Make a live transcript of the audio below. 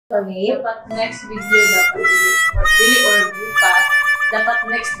Sorry? Dapat next video dapat dili or bukas. Dapat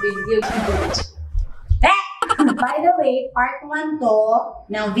next video By the way, part 1 to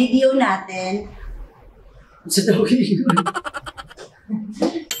ng video natin. sa daw yun.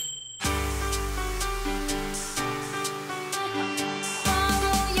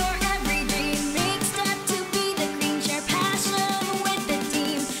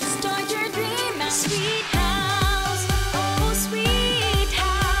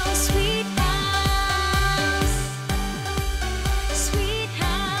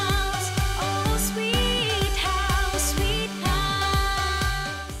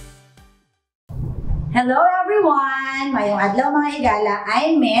 Hello everyone! Mayong adlaw mga higala,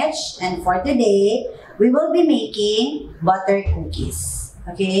 I'm Mich, and for today, we will be making butter cookies.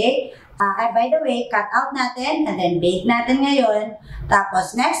 Okay? By the way, cut out natin and then bake natin ngayon.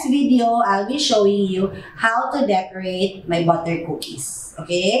 Tapos next video, I'll be showing you how to decorate my butter cookies.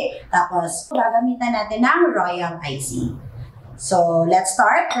 Okay? Tapos gagamitan natin ng royal icing. So let's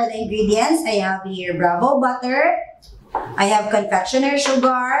start. For the ingredients, I have here Bravo butter, I have confectioner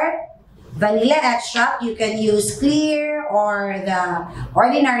sugar, vanilla extract. You can use clear or the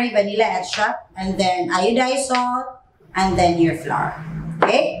ordinary vanilla extract, and then iodized salt, and then your flour.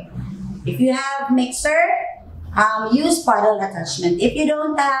 Okay? If you have mixer, use paddle attachment. If you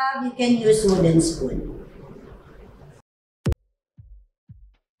don't have, you can use wooden spoon.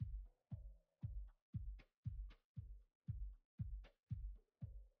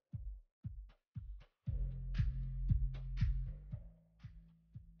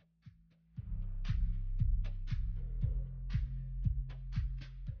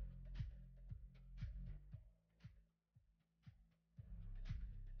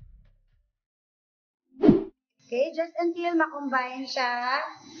 Okay, just until makombine siya,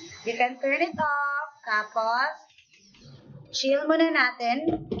 you can turn it off, tapos chill muna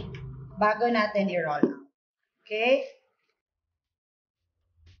natin bago natin i-roll out. Okay?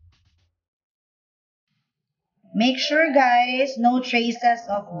 Make sure guys, no traces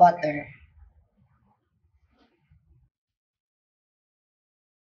of butter.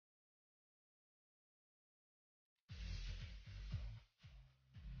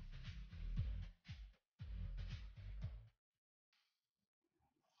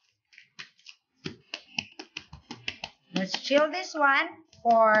 Let's chill this one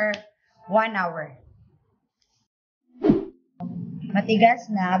for 1 hour. Matigas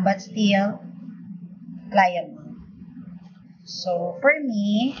na, but still pliable. So, for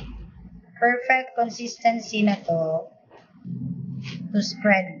me, perfect consistency na to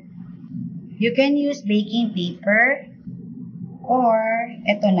spread. You can use baking paper or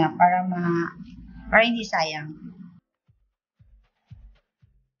ito na, para hindi sayang.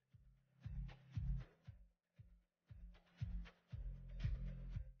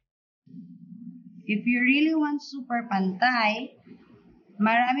 If you really want super pantay,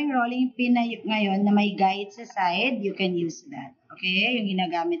 maraming rolling pin na ngayon na may guide sa side, you can use that. Okay? Yung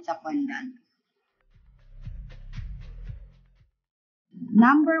ginagamit sa fondant.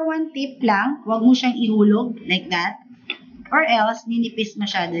 Number 1 tip lang, huwag mo siyang ihulog like that, or else ninipis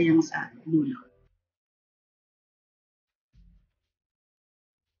masyado yung sa dulo.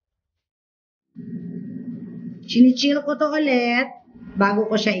 Chinichill ko to ulit bago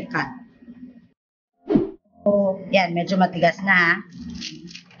ko siya i-cut. So, yan, medyo matigas na.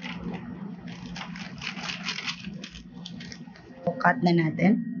 So, cut na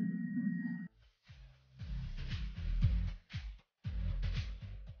natin.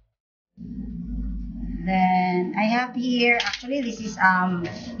 Then, I have here, actually, this is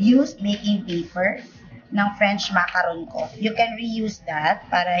used baking paper ng French macaron ko. You can reuse that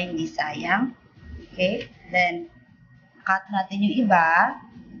para hindi sayang. Okay? Then, cut natin yung iba.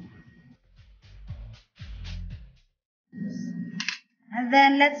 And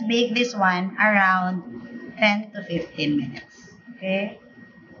then, let's bake this one around 10 to 15 minutes. Okay?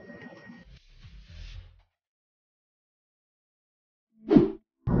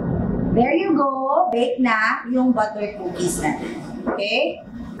 There you go. Bake na yung butter cookies natin. Okay?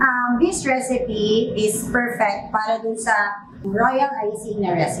 This recipe is perfect para dun sa royal icing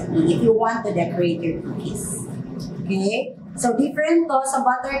na recipe if you want to decorate your cookies. Okay? So, different to sa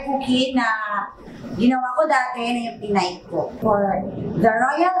butter cookie na ginawa ko dati na yung pinipe ko. For the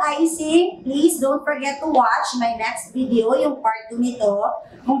royal icing, please don't forget to watch my next video, yung part 2 nito,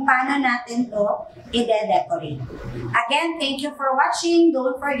 kung paano natin to i-decorate. Again, thank you for watching.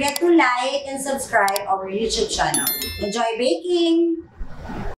 Don't forget to like and subscribe our YouTube channel. Enjoy baking!